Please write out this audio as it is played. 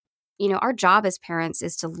our job as parents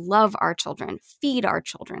is to love our children, feed our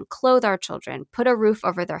children, clothe our children, put a roof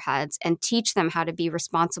over their heads, and teach them how to be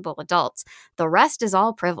responsible adults. The rest is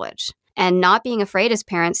all privilege. And not being afraid as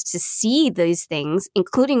parents to see these things,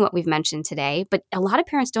 including what we've mentioned today. But a lot of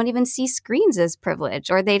parents don't even see screens as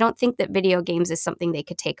privilege, or they don't think that video games is something they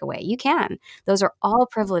could take away. You can. Those are all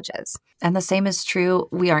privileges. And the same is true.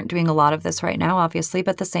 We aren't doing a lot of this right now, obviously,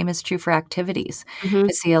 but the same is true for activities. Mm-hmm. I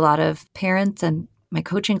see a lot of parents and my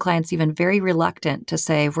coaching clients even very reluctant to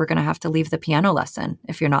say, we're going to have to leave the piano lesson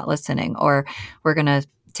if you're not listening, or we're going to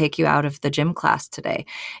take you out of the gym class today.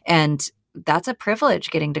 And that's a privilege,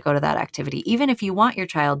 getting to go to that activity. Even if you want your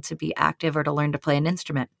child to be active or to learn to play an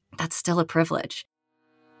instrument, that's still a privilege.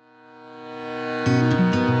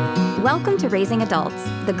 Welcome to Raising Adults,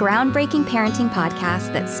 the groundbreaking parenting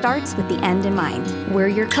podcast that starts with the end in mind. We're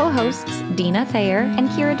your co-hosts, Dina Thayer and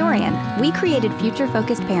Kira Dorian. We created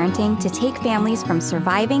future-focused parenting to take families from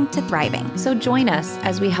surviving to thriving. So join us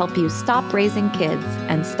as we help you stop raising kids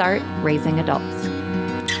and start raising adults.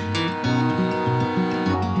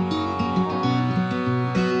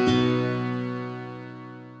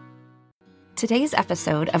 Today's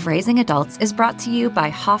episode of Raising Adults is brought to you by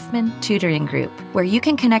Hoffman Tutoring Group, where you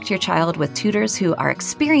can connect your child with tutors who are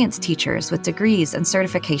experienced teachers with degrees and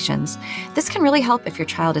certifications. This can really help if your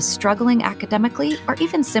child is struggling academically or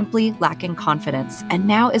even simply lacking confidence. And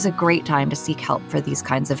now is a great time to seek help for these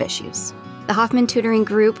kinds of issues. The Hoffman Tutoring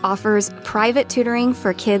Group offers private tutoring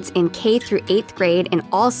for kids in K through 8th grade in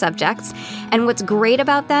all subjects. And what's great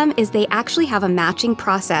about them is they actually have a matching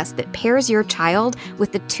process that pairs your child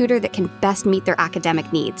with the tutor that can best meet their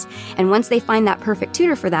academic needs. And once they find that perfect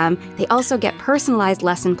tutor for them, they also get personalized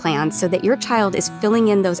lesson plans so that your child is filling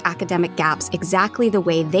in those academic gaps exactly the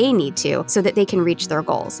way they need to so that they can reach their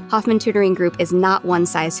goals. Hoffman Tutoring Group is not one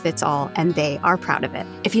size fits all, and they are proud of it.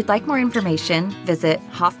 If you'd like more information, visit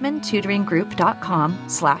hoffmantutoringgroup.com/contact.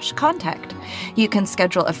 You can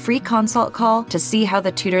schedule a free consult call to see how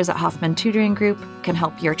the tutors at Hoffman Tutoring Group can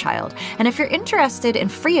help your child. And if you're interested in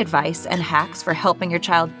free advice and hacks for helping your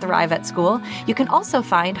child thrive at school, you can also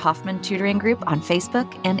find Hoffman Tutoring Group on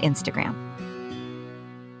Facebook and Instagram.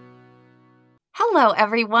 Hello,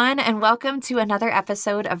 everyone, and welcome to another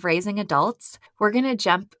episode of Raising Adults. We're going to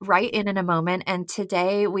jump right in a moment, and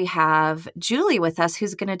today we have Julie with us,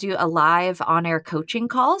 who's going to do a live on-air coaching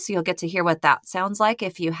call, so you'll get to hear what that sounds like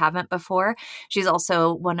if you haven't before. She's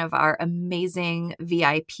also one of our amazing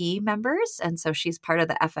VIP members, and so she's part of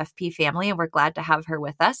the FFP family, and we're glad to have her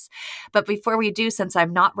with us. But before we do, since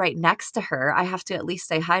I'm not right next to her, I have to at least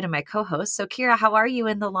say hi to my co-host. So, Kira, how are you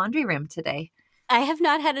in the laundry room today? I have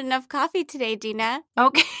not had enough coffee today, Dina.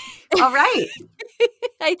 Okay. All right.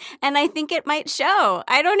 I think it might show.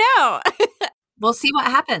 I don't know. We'll see what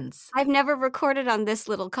happens. I've never recorded on this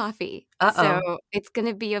little coffee. So it's going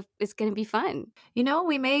to be fun. You know,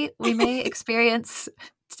 we may experience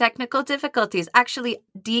technical difficulties, actually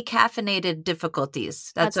decaffeinated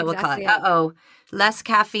difficulties. That's what exactly we'll call it. Less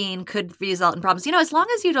caffeine could result in problems. You know, as long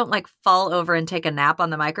as you don't fall over and take a nap on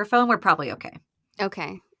the microphone, we're probably okay.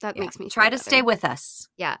 Okay. That makes me try to better. Stay with us.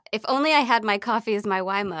 Yeah. If only I had my coffee as my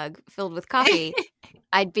Y mug filled with coffee,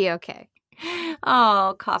 I'd be okay.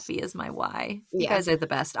 Oh, coffee is my why. You guys are the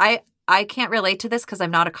best. I can't relate to this because I'm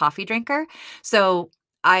not a coffee drinker. So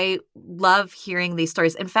I love hearing these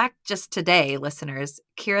stories. In fact, just today, listeners,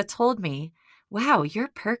 Kira told me, wow, you're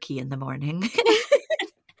perky in the morning.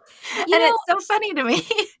 It's so funny to me.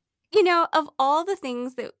 You know, of all the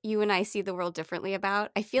things that you and I see the world differently about,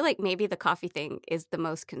 I feel like maybe the coffee thing is the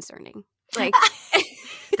most concerning. Like,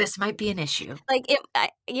 this might be an issue.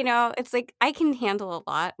 It's like I can handle a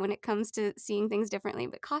lot when it comes to seeing things differently,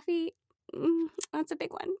 but coffee, that's a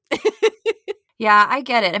big one. Yeah, I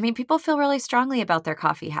get it. I mean, people feel really strongly about their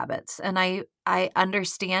coffee habits, and I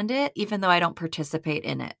understand it, even though I don't participate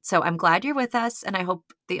in it. So I'm glad you're with us, and I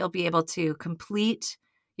hope that you'll be able to complete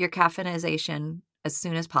your caffeinization as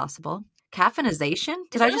soon as possible. Caffeinization?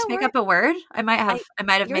 Did I just make up a word? I might have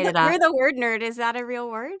made it up. You're the word nerd. Is that a real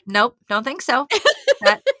word? Nope, don't think so.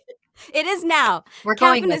 It is now. We're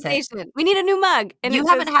going with it. We need a new mug. And you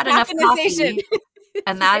haven't had enough coffee,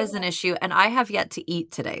 and that is an issue. And I have yet to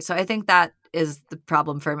eat today. So I think that is the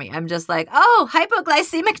problem for me. I'm just like,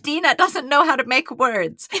 hypoglycemic Dina doesn't know how to make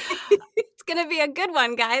words. It's going to be a good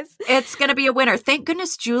one, guys. It's going to be a winner. Thank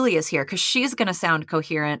goodness Julie is here because she's going to sound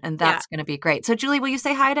coherent, and that's going to be great. So Julie, will you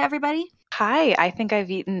say hi to everybody? Hi. I think I've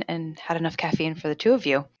eaten and had enough caffeine for the two of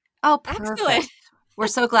you. Oh, perfect. Excellent. We're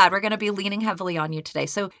so glad. We're going to be leaning heavily on you today.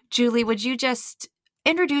 So Julie, would you just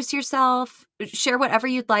introduce yourself, share whatever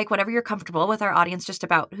you'd like, whatever you're comfortable with our audience, just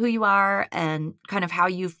about who you are and kind of how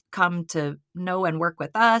you've come to know and work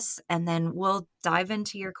with us. And then we'll dive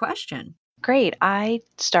into your question. Great. I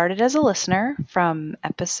started as a listener from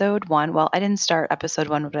episode 1. Well, I didn't start episode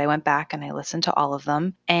 1, but I went back and I listened to all of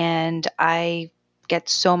them. And I get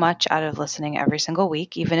so much out of listening every single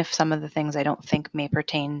week, even if some of the things I don't think may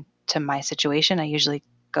pertain to my situation. I usually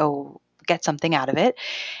go get something out of it.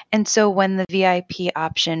 And so when the VIP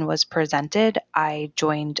option was presented, I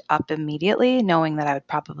joined up immediately, knowing that I would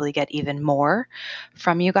probably get even more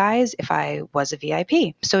from you guys if I was a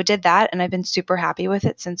VIP. So did that, and I've been super happy with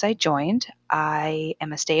it since I joined. I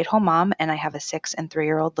am a stay-at-home mom, and I have a 6 and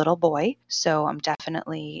 3-year-old little boy. So I'm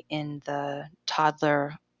definitely in the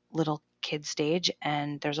toddler little kid stage,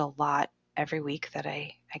 and there's a lot every week that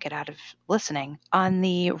I get out of listening. On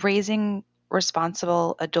the Raising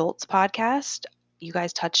Responsible Adults podcast, you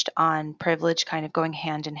guys touched on privilege kind of going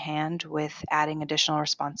hand in hand with adding additional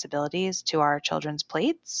responsibilities to our children's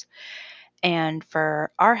plates. And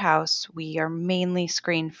for our house, we are mainly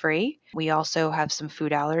screen-free. We also have some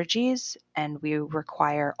food allergies, and we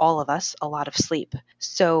require, all of us, a lot of sleep.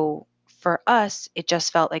 So for us, it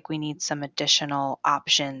just felt like we need some additional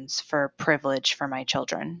options for privilege for my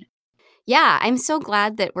children. Yeah, I'm so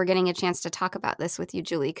glad that we're getting a chance to talk about this with you,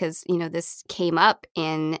 Julie, because, this came up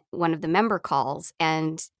in one of the member calls,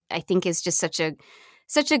 and I think is just such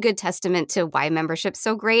a good testament to why membership's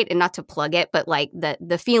so great. And not to plug it, but like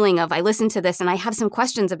the feeling of I listened to this and I have some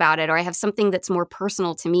questions about it, or I have something that's more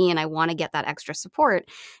personal to me and I want to get that extra support.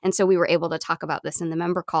 And so we were able to talk about this in the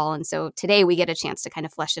member call. And so today we get a chance to kind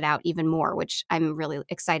of flesh it out even more, which I'm really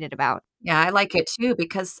excited about. Yeah, I like it too,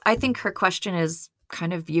 because I think her question is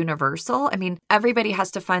kind of universal. I mean, everybody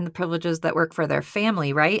has to find the privileges that work for their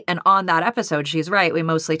family, right? And on that episode, she's right. We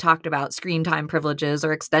mostly talked about screen time privileges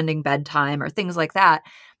or extending bedtime or things like that.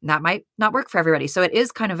 And that might not work for everybody. So it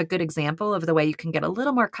is kind of a good example of the way you can get a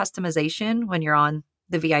little more customization when you're on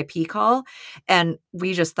the VIP call. And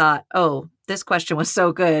we just thought, oh, this question was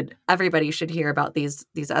so good. Everybody should hear about these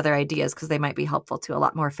other ideas because they might be helpful to a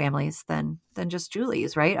lot more families than just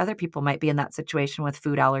Julie's, right? Other people might be in that situation with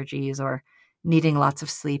food allergies or needing lots of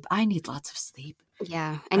sleep. I need lots of sleep.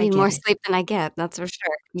 Yeah, I need more sleep than I get. That's for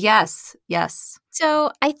sure. Yes, yes.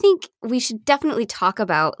 So I think we should definitely talk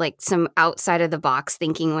about like some outside of the box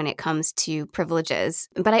thinking when it comes to privileges.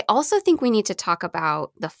 But I also think we need to talk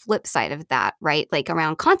about the flip side of that, right? Like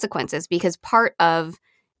around consequences, because part of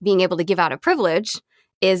being able to give out a privilege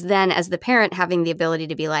is then as the parent having the ability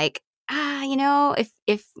to be like,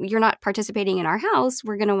 if you're not participating in our house,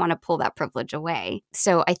 we're going to want to pull that privilege away.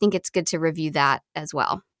 So I think it's good to review that as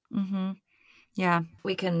well. Mm-hmm. Yeah,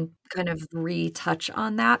 we can kind of retouch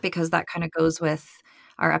on that because that kind of goes with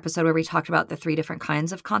our episode where we talked about the 3 different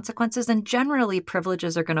kinds of consequences. And generally,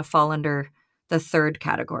 privileges are going to fall under the third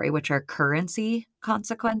category, which are currency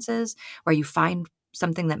consequences, where you find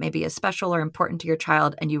something that maybe is special or important to your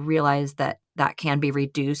child and you realize that that can be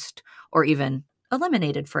reduced or even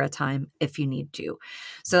eliminated for a time if you need to.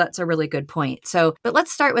 So that's a really good point. But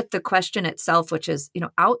let's start with the question itself, which is,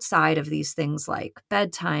 outside of these things like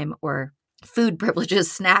bedtime or food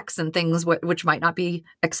privileges, snacks and things which might not be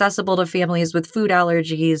accessible to families with food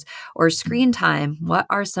allergies or screen time, what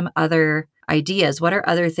are some other ideas? What are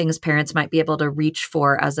other things parents might be able to reach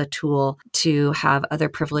for as a tool to have other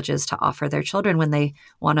privileges to offer their children when they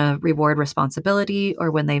want to reward responsibility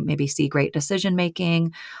or when they maybe see great decision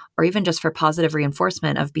making or even just for positive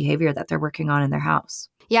reinforcement of behavior that they're working on in their house?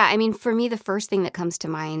 Yeah, I mean, for me, the first thing that comes to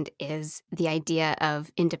mind is the idea of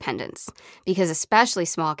independence, because especially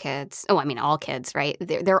small kids, all kids, right?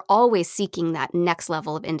 They're always seeking that next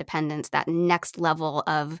level of independence, that next level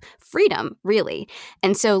of freedom, really.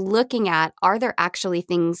 And so looking at, are there actually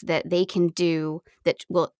things that they can do that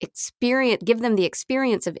will give them the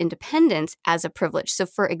experience of independence as a privilege? So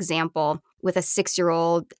for example, with a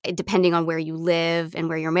 6-year-old, depending on where you live and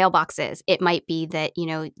where your mailbox is, it might be that,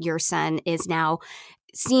 your son is now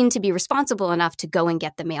seen to be responsible enough to go and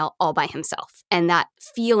get the mail all by himself. And that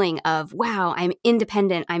feeling of, wow, I'm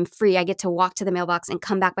independent, I'm free, I get to walk to the mailbox and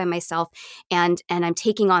come back by myself, and I'm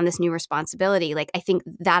taking on this new responsibility. Like, I think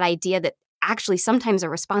that idea that actually sometimes a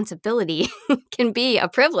responsibility can be a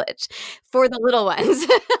privilege for the little ones.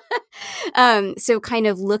 So kind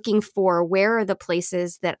of looking for where are the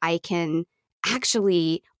places that I can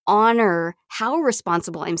actually honor how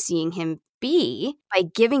responsible I'm seeing him be by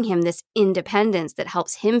giving him this independence that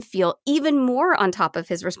helps him feel even more on top of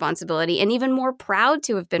his responsibility and even more proud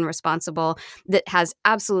to have been responsible, that has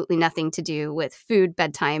absolutely nothing to do with food,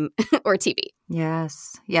 bedtime, or TV.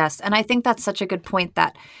 Yes, yes. And I think that's such a good point,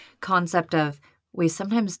 that concept of we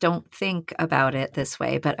sometimes don't think about it this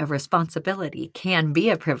way, but a responsibility can be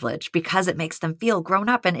a privilege because it makes them feel grown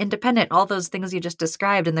up and independent, all those things you just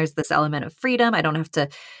described. And there's this element of freedom. I don't have to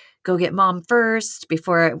go get mom first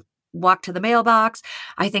before I walk to the mailbox.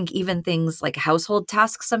 I think even things like household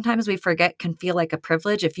tasks, sometimes we forget can feel like a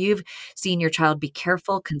privilege. If you've seen your child be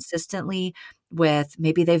careful consistently with,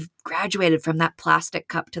 maybe they've graduated from that plastic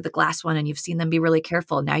cup to the glass one and you've seen them be really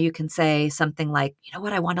careful. Now you can say something like, you know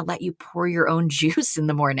what, I want to let you pour your own juice in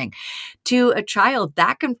the morning. To a child,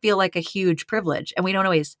 that can feel like a huge privilege. And we don't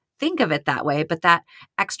always think of it that way, but that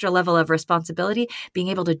extra level of responsibility, being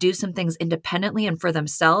able to do some things independently and for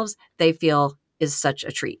themselves, they feel is such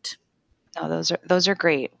a treat. No, those are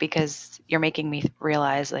great, because you're making me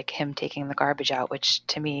realize, like, him taking the garbage out, which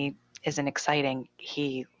to me isn't exciting,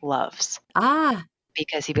 he loves.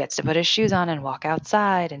 Because he gets to put his shoes on and walk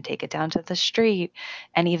outside and take it down to the street.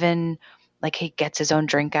 And even like he gets his own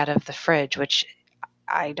drink out of the fridge, which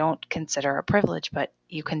I don't consider a privilege, but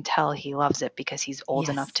you can tell he loves it because he's old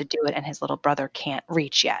enough to do it and his little brother can't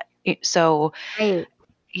reach yet. So Right.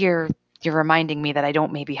 you're reminding me that I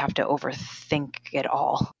don't maybe have to overthink it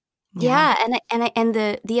all. Yeah, and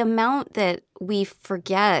the amount that we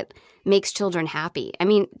forget makes children happy. I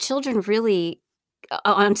mean, children really,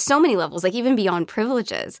 on so many levels, like even beyond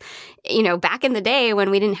privileges. You know, back in the day when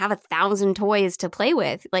we didn't have 1,000 toys to play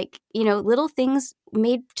with, like, you know, little things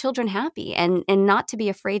made children happy, and not to be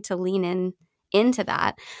afraid to lean into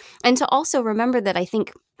that. And to also remember that I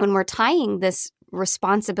think when we're tying this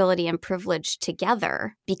responsibility and privilege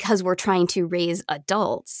together because we're trying to raise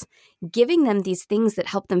adults, giving them these things that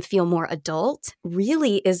help them feel more adult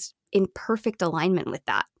really is in perfect alignment with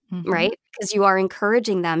that. Right? Because you are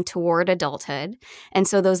encouraging them toward adulthood. And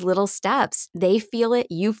so those little steps, they feel it,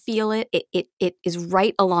 you feel it. It is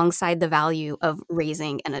right alongside the value of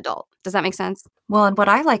raising an adult. Does that make sense? Well, and what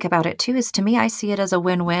I like about it too is, to me, I see it as a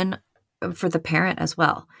win-win for the parent as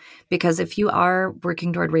well. Because if you are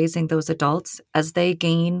working toward raising those adults, as they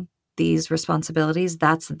gain these responsibilities,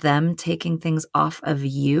 that's them taking things off of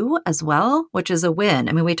you as well, which is a win.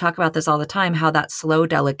 I mean, we talk about this all the time, how that slow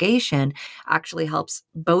delegation actually helps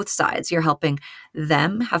both sides. You're helping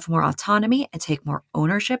them have more autonomy and take more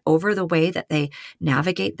ownership over the way that they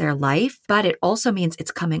navigate their life. But it also means it's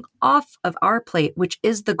coming off of our plate, which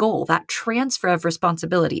is the goal. That transfer of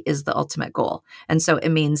responsibility is the ultimate goal. And so it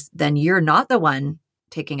means then you're not the one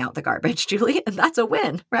taking out the garbage, Julie, and that's a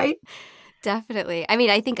win, right? Definitely. I mean,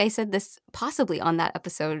 I think I said this possibly on that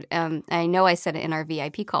episode. I know I said it in our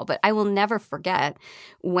VIP call, but I will never forget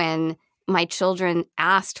when my children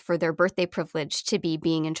asked for their birthday privilege to be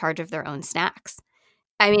being in charge of their own snacks.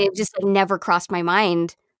 I mean, it just never crossed my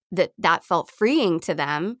mind that felt freeing to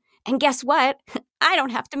them. And guess what? I don't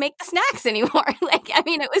have to make the snacks anymore. Like, I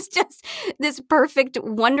mean, it was just this perfect,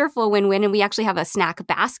 wonderful win-win. And we actually have a snack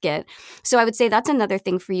basket. So I would say that's another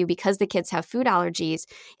thing for you, because the kids have food allergies.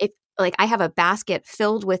 Like, I have a basket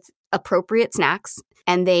filled with appropriate snacks,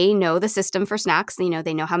 and they know the system for snacks. You know,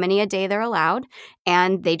 they know how many a day they're allowed,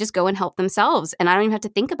 and they just go and help themselves. And I don't even have to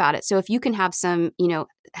think about it. So if you can have some, you know,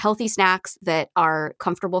 healthy snacks that are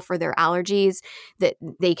comfortable for their allergies, that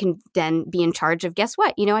they can then be in charge of, guess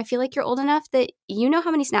what? You know, I feel like you're old enough that you know how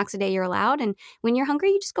many snacks a day you're allowed. And when you're hungry,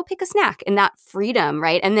 you just go pick a snack, and that freedom,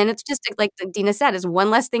 right? And then it's just like Dina said, is one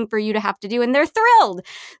less thing for you to have to do, and they're thrilled.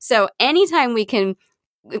 So anytime we can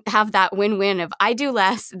have that win-win of I do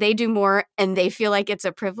less, they do more, and they feel like it's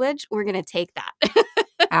a privilege, we're going to take that.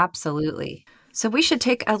 Absolutely. So we should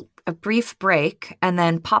take a brief break and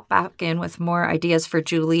then pop back in with more ideas for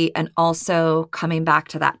Julie, and also coming back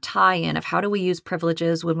to that tie-in of how do we use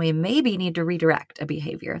privileges when we maybe need to redirect a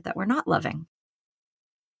behavior that we're not loving.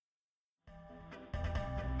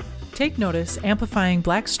 Take Notice, Amplifying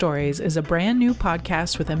Black Stories is a brand new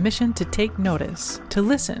podcast with a mission to take notice, to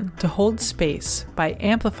listen, to hold space by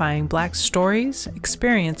amplifying Black stories,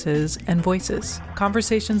 experiences, and voices.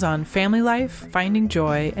 Conversations on family life, finding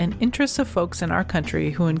joy, and interests of folks in our country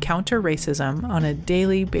who encounter racism on a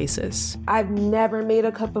daily basis. I've never made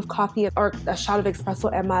a cup of coffee or a shot of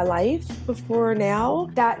espresso in my life before now.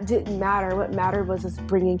 That didn't matter. What mattered was just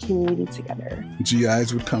bringing community together.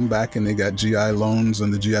 GIs would come back and they got GI loans on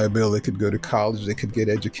the GI Bill. They could go to college, they could get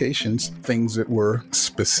educations, things that were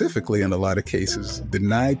specifically, in a lot of cases,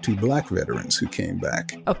 denied to Black veterans who came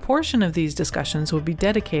back. A portion of these discussions will be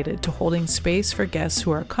dedicated to holding space for guests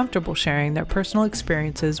who are comfortable sharing their personal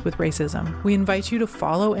experiences with racism. We invite you to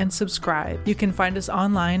follow and subscribe. You can find us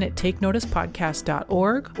online at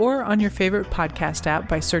takenoticepodcast.org or on your favorite podcast app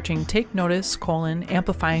by searching Take Notice: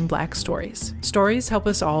 Amplifying Black Stories. Stories help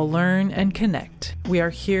us all learn and connect. We are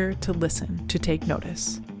here to listen, to take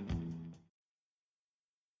notice.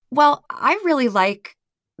 Well, I really like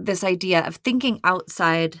this idea of thinking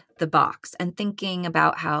outside the box and thinking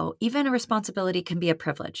about how even a responsibility can be a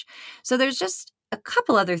privilege. So there's just a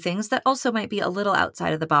couple other things that also might be a little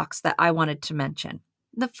outside of the box that I wanted to mention.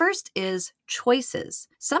 The first is choices.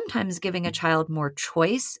 Sometimes giving a child more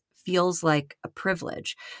choice feels like a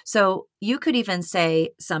privilege. So you could even say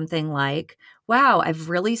something like, wow, I've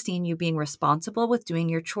really seen you being responsible with doing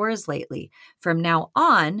your chores lately. From now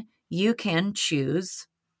on, you can choose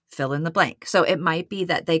fill in the blank. So it might be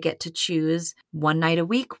that they get to choose one night a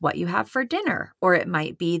week what you have for dinner, or it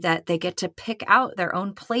might be that they get to pick out their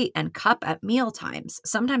own plate and cup at meal times.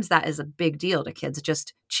 Sometimes that is a big deal to kids,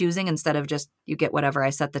 just choosing instead of just you get whatever I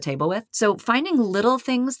set the table with. So finding little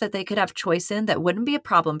things that they could have choice in that wouldn't be a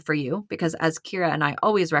problem for you, because as Kira and I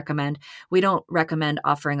always recommend, we don't recommend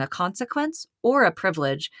offering a consequence or a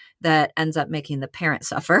privilege that ends up making the parent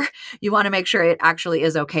suffer. You want to make sure it actually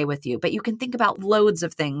is okay with you. But you can think about loads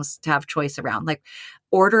of things to have choice around. Like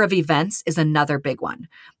order of events is another big one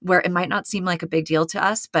where it might not seem like a big deal to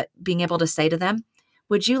us, but being able to say to them,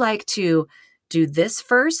 would you like to do this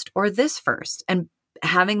first or this first? And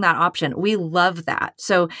having that option, we love that.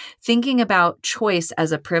 So thinking about choice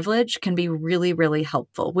as a privilege can be really, really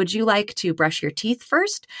helpful. Would you like to brush your teeth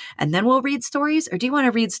first and then we'll read stories? Or do you want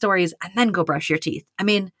to read stories and then go brush your teeth? I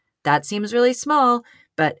mean, that seems really small,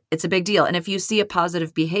 but it's a big deal. And if you see a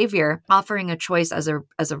positive behavior, offering a choice as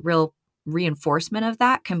a real reinforcement of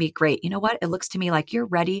that can be great. You know what? It looks to me like you're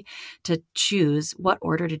ready to choose what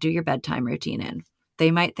order to do your bedtime routine in. They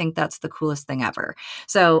might think that's the coolest thing ever.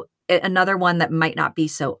 So another one that might not be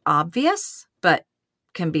so obvious, but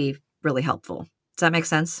can be really helpful. Does that make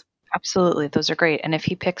sense? Absolutely. Those are great. And if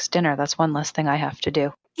he picks dinner, that's one less thing I have to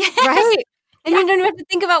do. Yes. Right. And you don't have to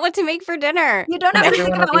think about what to make for dinner. You don't have to think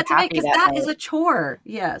everyone will about be what to make happy because that that is night. a chore.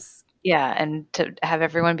 Yes. Yeah. And to have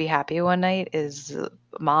everyone be happy one night is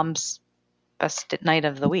mom's best night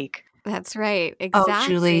of the week. That's right. Exactly. Oh,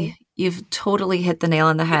 Julie, you've totally hit the nail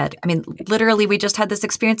on the head. I mean, literally, we just had this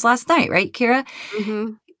experience last night, right, Kira?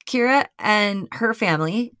 Mm-hmm. Kira and her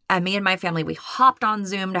family, and me and my family, we hopped on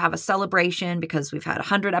Zoom to have a celebration because we've had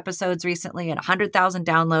 100 episodes recently and 100,000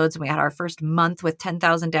 downloads. And we had our first month with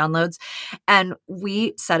 10,000 downloads. And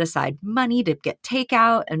we set aside money to get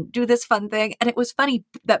takeout and do this fun thing. And it was funny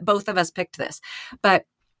that both of us picked this. But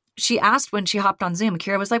she asked when she hopped on Zoom,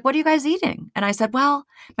 Kira was like, what are you guys eating? And I said, well,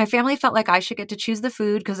 my family felt like I should get to choose the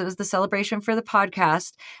food because it was the celebration for the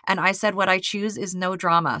podcast. And I said, what I choose is no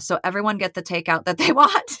drama. So everyone get the takeout that they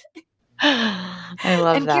want. I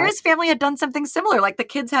love and that. Kira's family had done something similar. Like the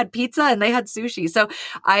kids had pizza and they had sushi. So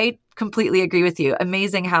I completely agree with you.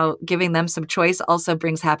 Amazing how giving them some choice also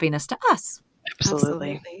brings happiness to us.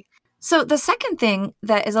 Absolutely. So the second thing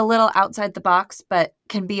that is a little outside the box, but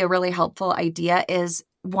can be a really helpful idea is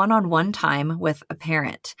one-on-one time with a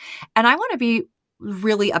parent. And I want to be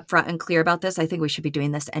really upfront and clear about this. I think we should be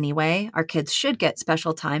doing this anyway. Our kids should get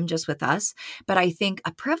special time just with us. But I think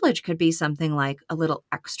a privilege could be something like a little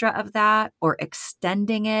extra of that, or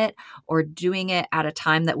extending it, or doing it at a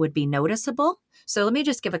time that would be noticeable. So let me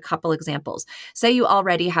just give a couple examples. Say you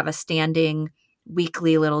already have a standing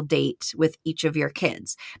weekly little date with each of your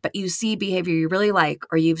kids, but you see behavior you really like,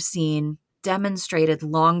 or you've seen demonstrated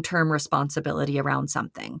long-term responsibility around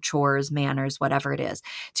something, chores, manners, whatever it is,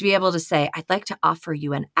 to be able to say, I'd like to offer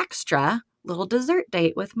you an extra little dessert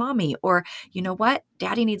date with mommy, or you know what,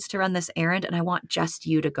 daddy needs to run this errand and I want just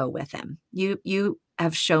you to go with him. You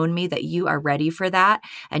have shown me that you are ready for that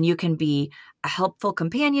and you can be a helpful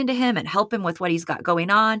companion to him and help him with what he's got going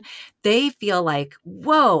on. They feel like,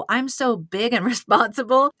 whoa, I'm so big and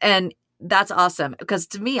responsible. And that's awesome. Because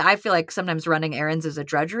to me, I feel like sometimes running errands is a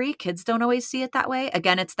drudgery. Kids don't always see it that way.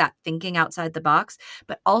 Again, it's that thinking outside the box,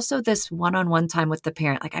 but also this one-on-one time with the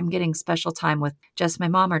parent. Like I'm getting special time with just my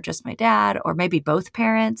mom or just my dad, or maybe both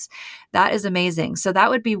parents. That is amazing. So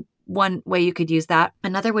that would be one way you could use that.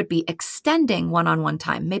 Another would be extending one-on-one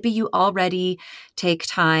time. Maybe you already take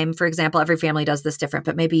time. For example, every family does this different,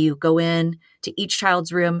 but maybe you go in to each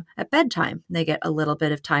child's room at bedtime. They get a little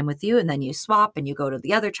bit of time with you and then you swap and you go to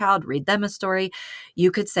the other child, read them a story. You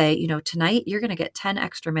could say, you know, tonight you're going to get 10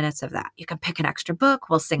 extra minutes of that. You can pick an extra book.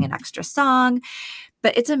 We'll sing an extra song.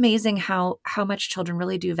 But it's amazing how much children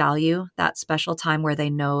really do value that special time where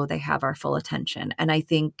they know they have our full attention. And I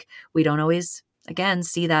think we don't always, again,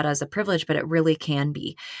 see that as a privilege, but it really can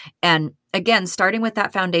be. And again, starting with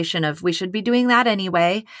that foundation of we should be doing that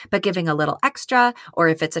anyway, but giving a little extra, or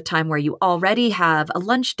if it's a time where you already have a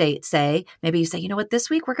lunch date, say, maybe you say, you know what, this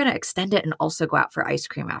week we're going to extend it and also go out for ice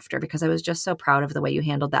cream after, because I was just so proud of the way you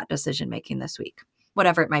handled that decision making this week,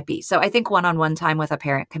 whatever it might be. So I think one-on-one time with a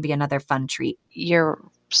parent can be another fun treat. You're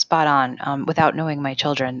spot on. Without knowing my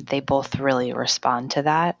children, they both really respond to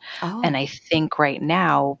that. Oh. And I think right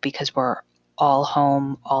now, because we're all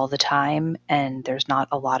home all the time and there's not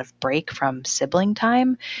a lot of break from sibling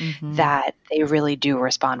time, that they really do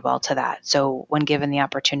respond well to that. So when given the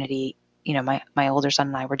opportunity, my older son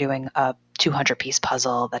and I were doing a 200-piece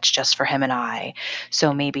puzzle that's just for him and I.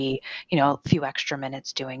 So maybe, a few extra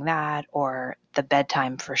minutes doing that, or the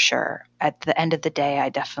bedtime for sure. At the end of the day, I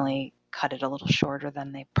definitely cut it a little shorter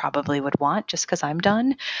than they probably would want just because I'm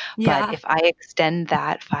done. Yeah. But if I extend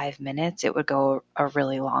that 5 minutes, it would go a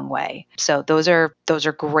really long way. So those are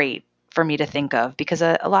great for me to think of, because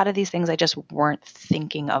a lot of these things I just weren't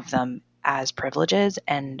thinking of them as privileges.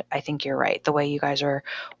 And I think you're right. The way you guys are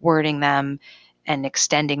wording them and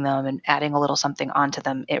extending them and adding a little something onto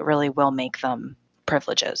them, it really will make them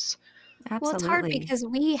privileges. Absolutely. Well, it's hard because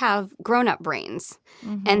we have grown-up brains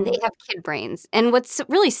and they have kid brains. And what's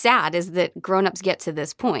really sad is that grown-ups get to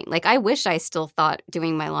this point. Like, I wish I still thought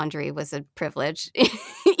doing my laundry was a privilege.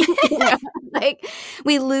 Like,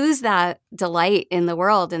 we lose that delight in the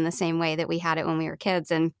world in the same way that we had it when we were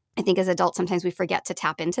kids. And I think as adults, sometimes we forget to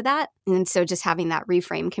tap into that. And so just having that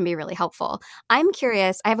reframe can be really helpful. I'm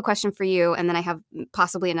curious, I have a question for you, and then I have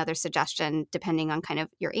possibly another suggestion depending on kind of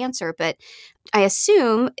your answer. But I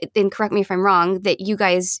assume, and correct me if I'm wrong, that you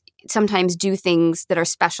guys sometimes do things that are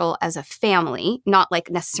special as a family, not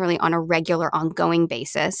like necessarily on a regular ongoing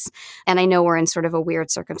basis. And I know we're in sort of a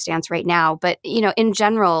weird circumstance right now, but, in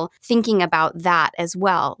general, thinking about that as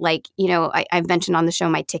well. Like, I've mentioned on the show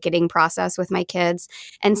my ticketing process with my kids.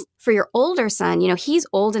 And for your older son, he's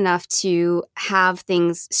old enough to have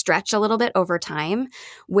things stretch a little bit over time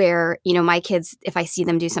where, my kids, if I see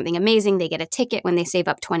them do something amazing, they get a ticket. When they save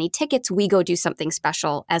up 20 tickets, we go do something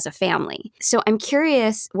special as a family. So I'm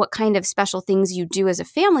curious what kind of special things you do as a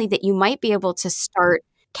family that you might be able to start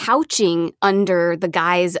couching under the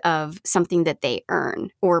guise of something that they earn,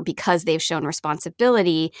 or because they've shown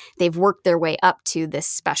responsibility, they've worked their way up to this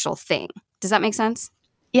special thing. Does that make sense?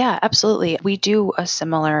 Yeah, absolutely. We do a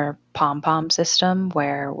similar pom-pom system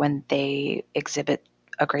where when they exhibit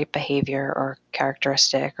a great behavior or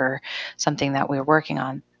characteristic or something that we're working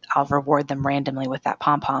on, I'll reward them randomly with that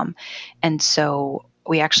pom-pom. And so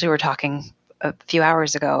we actually were talking a few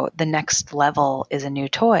hours ago, the next level is a new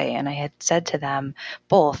toy. And I had said to them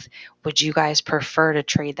both, would you guys prefer to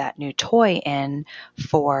trade that new toy in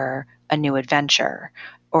for a new adventure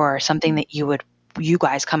or something that you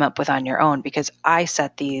guys come up with on your own? Because I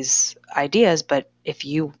set these ideas, but if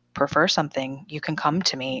you prefer something, you can come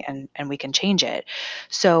to me and we can change it.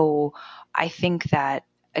 So I think that,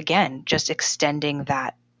 again, just extending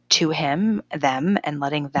that to them, and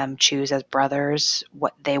letting them choose as brothers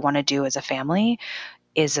what they want to do as a family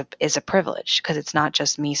is a privilege, because it's not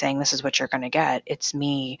just me saying this is what you're going to get. It's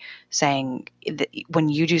me saying when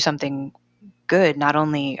you do something good, not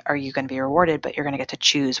only are you going to be rewarded, but you're going to get to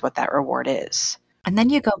choose what that reward is. And then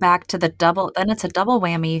you go back to then it's a double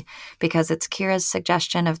whammy, because it's Kira's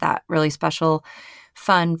suggestion of that really special,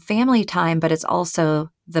 fun family time, but it's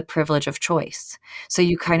also the privilege of choice. So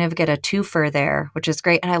you kind of get a twofer there, which is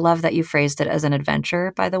great. And I love that you phrased it as an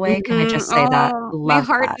adventure, by the way. Can I just say that? Love my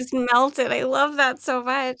heart that. just melted. I love that so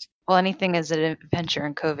much. Well, anything is an adventure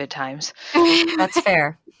in COVID times. That's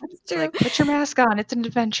fair. That's true. Like, put your mask on. It's an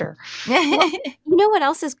adventure. Well, you know what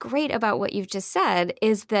else is great about what you've just said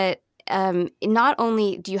is that not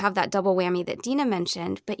only do you have that double whammy that Dina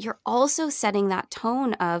mentioned, but you're also setting that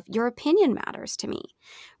tone of your opinion matters to me,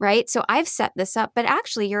 right? So I've set this up, but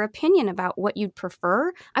actually your opinion about what you'd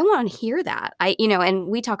prefer, I want to hear that. And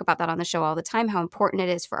we talk about that on the show all the time, how important it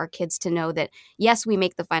is for our kids to know that, yes, we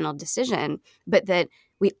make the final decision, but that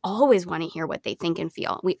we always want to hear what they think and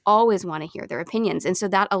feel. We always want to hear their opinions. And so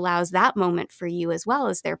that allows that moment for you as well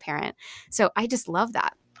as their parent. So I just love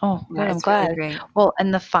that. Oh, good. I'm glad. Really, well,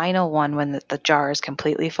 and the final one, when the jar is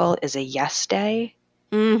completely full, is a yes day,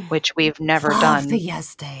 which we've never done. The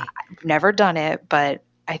yes day. I've never done it, but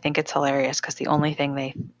I think it's hilarious because the only thing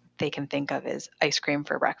they can think of is ice cream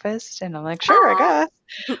for breakfast, and I'm like, sure, I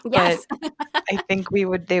guess. Yes. But I think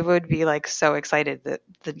they would be like so excited that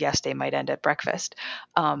the yes day might end at breakfast.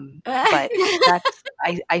 But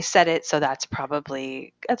I said it, so that's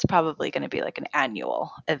probably going to be like an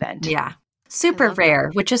annual event. Yeah. Super rare,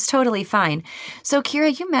 which is totally fine. So,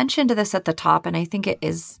 Kira, you mentioned this at the top, and I think it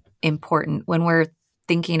is important when we're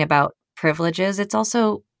thinking about privileges. It's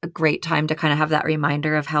also a great time to kind of have that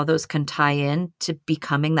reminder of how those can tie in to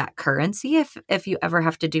becoming that currency if you ever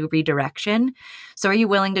have to do redirection. So are you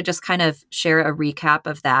willing to just kind of share a recap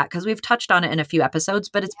of that? Because we've touched on it in a few episodes,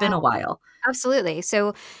 but it's been a while. Absolutely.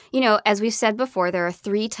 So, as we've said before, there are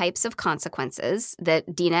 3 types of consequences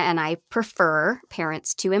that Dina and I prefer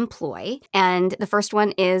parents to employ. And the first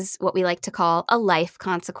one is what we like to call a life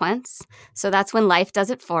consequence. So that's when life does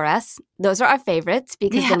it for us. Those are our favorites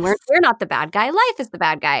because then we're not the bad guy. Life is the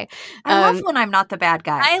bad guy. I love when I'm not the bad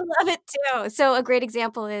guy. I love it too. So a great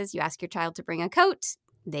example is you ask your child to bring a coat.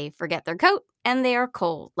 They forget their coat and they are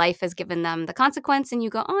cold. Life has given them the consequence and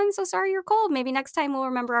you go, oh, I'm so sorry you're cold. Maybe next time we'll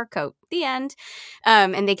remember our coat. The end.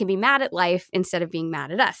 And they can be mad at life instead of being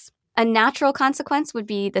mad at us. A natural consequence would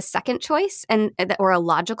be the second choice or a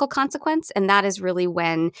logical consequence. And that is really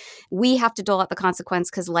when we have to dole out the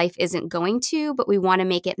consequence because life isn't going to, but we want to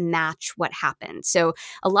make it match what happened. So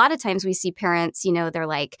a lot of times we see parents, they're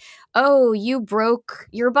like, oh, you broke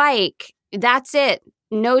your bike. That's it.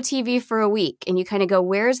 No TV for a week. And you kind of go,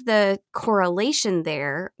 where's the correlation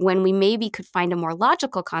there when we maybe could find a more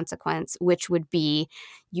logical consequence, which would be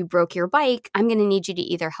you broke your bike. I'm going to need you to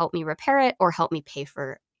either help me repair it or help me pay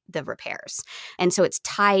for the repairs. And so it's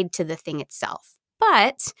tied to the thing itself.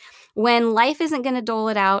 But when life isn't going to dole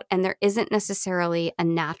it out and there isn't necessarily a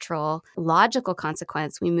natural, logical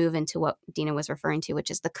consequence, we move into what Dina was referring to,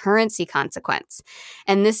 which is the currency consequence.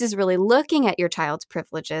 And this is really looking at your child's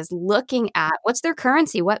privileges, looking at what's their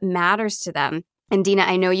currency, what matters to them. And Dina,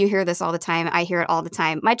 I know you hear this all the time. I hear it all the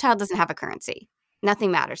time. My child doesn't have a currency.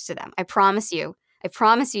 Nothing matters to them. I promise you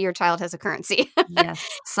your child has a currency. Yes,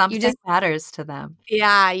 something matters to them.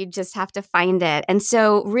 Yeah, you just have to find it. And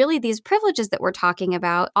so really these privileges that we're talking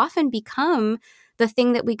about often become the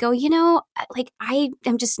thing that we go, I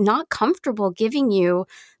am just not comfortable giving you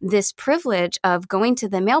this privilege of going to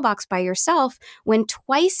the mailbox by yourself when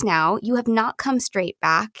twice now you have not come straight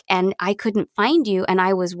back and I couldn't find you and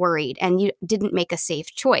I was worried and you didn't make a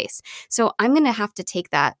safe choice. So I'm going to have to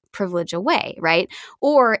take that privilege away, right?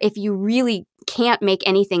 Or if you really can't make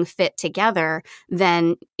anything fit together,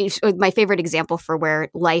 then my favorite example for where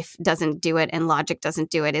life doesn't do it and logic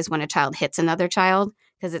doesn't do it is when a child hits another child.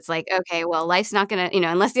 Because it's like, okay, well, life's not going to,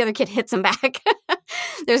 unless the other kid hits him back,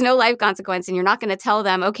 there's no life consequence. And you're not going to tell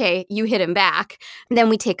them, okay, you hit him back. Then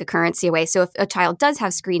we take a currency away. So if a child does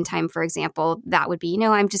have screen time, for example, that would be,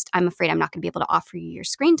 I'm afraid I'm not going to be able to offer you your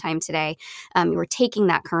screen time today. We're taking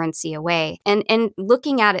that currency away. And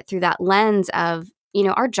looking at it through that lens of,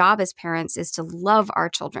 our job as parents is to love our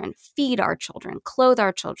children, feed our children, clothe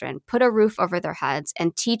our children, put a roof over their heads,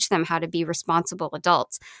 and teach them how to be responsible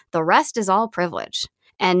adults. The rest is all privilege.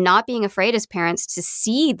 And not being afraid as parents to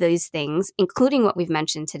see these things, including what we've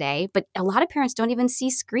mentioned today. But a lot of parents don't even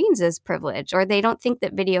see screens as privilege, or they don't think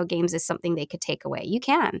that video games is something they could take away. You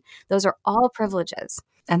can. Those are all privileges.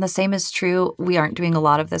 And the same is true. We aren't doing a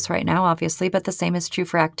lot of this right now, obviously, but the same is true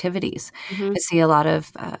for activities. Mm-hmm. I see a lot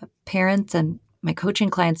of parents and my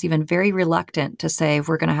coaching clients even very reluctant to say,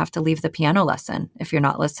 we're going to have to leave the piano lesson if you're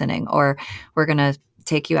not listening, or we're going to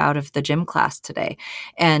take you out of the gym class today.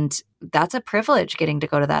 And that's a privilege, getting to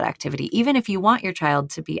go to that activity. Even if you want your child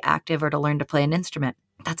to be active or to learn to play an instrument,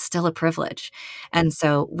 that's still a privilege. And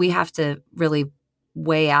so we have to really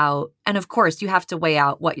weigh out, and of course you have to weigh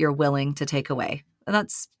out what you're willing to take away. And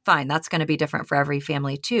that's fine. That's going to be different for every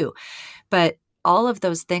family too. But all of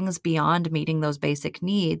those things beyond meeting those basic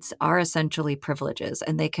needs are essentially privileges,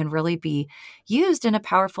 and they can really be used in a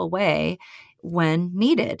powerful way when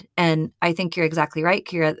needed. And I think you're exactly right,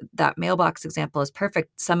 Kira. That mailbox example is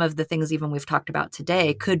perfect. Some of the things even we've talked about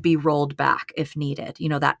today could be rolled back if needed.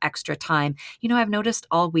 That extra time. I've noticed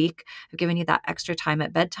all week, I've given you that extra time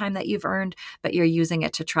at bedtime that you've earned, but you're using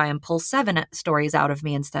it to try and pull 7 stories out of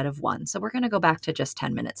me instead of 1. So we're going to go back to just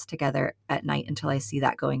 10 minutes together at night until I see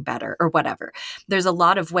that going better or whatever. There's a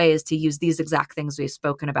lot of ways to use these exact things we've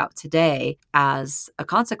spoken about today as a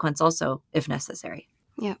consequence also, if necessary.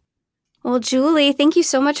 Yeah. Well, Julie, thank you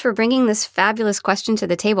so much for bringing this fabulous question to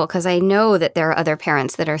the table, because I know that there are other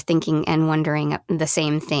parents that are thinking and wondering the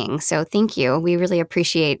same thing. So thank you. We really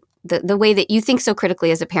appreciate the way that you think so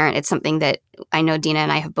critically as a parent. It's something that I know Dina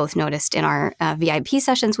and I have both noticed in our VIP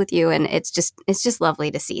sessions with you, and it's just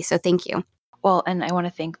lovely to see. So thank you. Well, and I want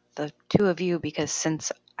to thank the two of you, because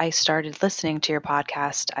since I started listening to your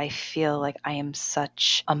podcast, I feel like I am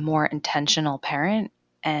such a more intentional parent,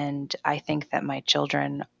 and I think that my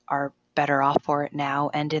children are better off for it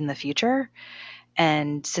now and in the future.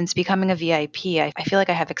 And since becoming a VIP, I feel like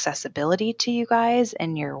I have accessibility to you guys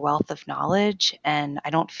and your wealth of knowledge, and I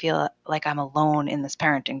don't feel like I'm alone in this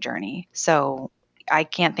parenting journey. So I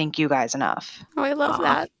can't thank you guys enough. Oh, I love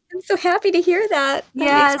that. I'm so happy to hear that. That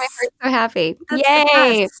Yes. makes my heart so happy. That's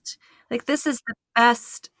Yay. the best. Like, this is the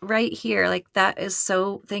best right here. Like, that is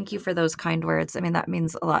so, thank you for those kind words. I mean, that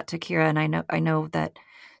means a lot to Kira. And I know that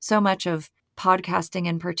so much of podcasting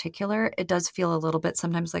in particular, it does feel a little bit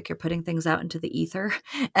sometimes like you're putting things out into the ether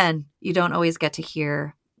and you don't always get to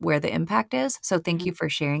hear where the impact is. So thank you for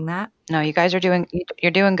sharing that. No, you guys you're doing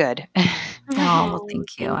good. Oh, well,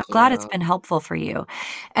 thank you. I'm glad it's been helpful for you.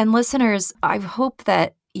 And listeners, I hope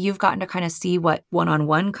that you've gotten to kind of see what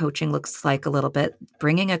one-on-one coaching looks like a little bit,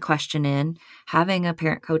 bringing a question in, having a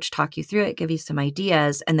parent coach talk you through it, give you some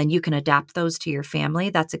ideas, and then you can adapt those to your family.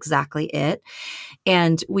 That's exactly it.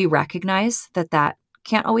 And we recognize that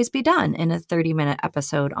can't always be done in a 30-minute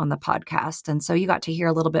episode on the podcast. And so you got to hear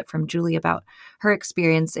a little bit from Julie about her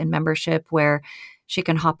experience in membership, where she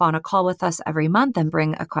can hop on a call with us every month and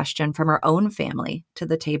bring a question from her own family to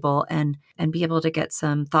the table and be able to get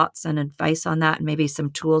some thoughts and advice on that and maybe some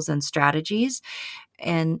tools and strategies.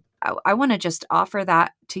 And I want to just offer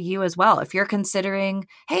that to you as well. If you're considering,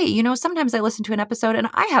 hey, sometimes I listen to an episode and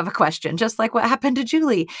I have a question, just like what happened to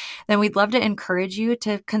Julie, then we'd love to encourage you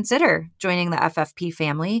to consider joining the FFP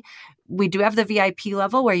family. We do have the VIP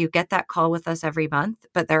level where you get that call with us every month,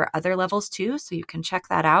 but there are other levels too, so you can check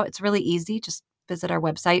that out. It's really easy. Just visit our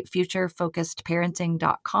website,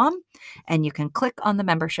 futurefocusedparenting.com, and you can click on the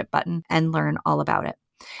membership button and learn all about it.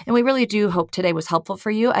 And we really do hope today was helpful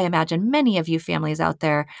for you. I imagine many of you families out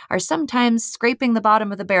there are sometimes scraping the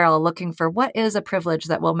bottom of the barrel looking for what is a privilege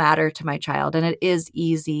that will matter to my child. And it is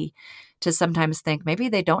easy to sometimes think maybe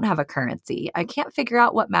they don't have a currency. I can't figure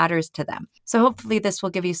out what matters to them. So hopefully this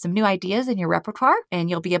will give you some new ideas in your repertoire, and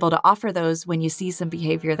you'll be able to offer those when you see some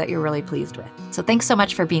behavior that you're really pleased with. So thanks so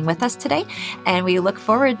much for being with us today, and we look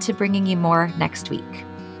forward to bringing you more next week.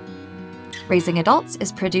 Raising Adults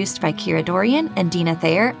is produced by Kira Dorian and Dina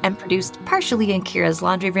Thayer, and produced partially in Kira's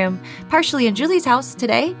laundry room, partially in Julie's house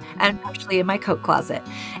today, and partially in my coat closet.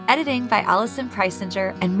 Editing by Allison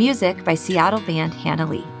Preisinger, and music by Seattle band Hannah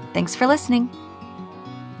Lee. Thanks for listening.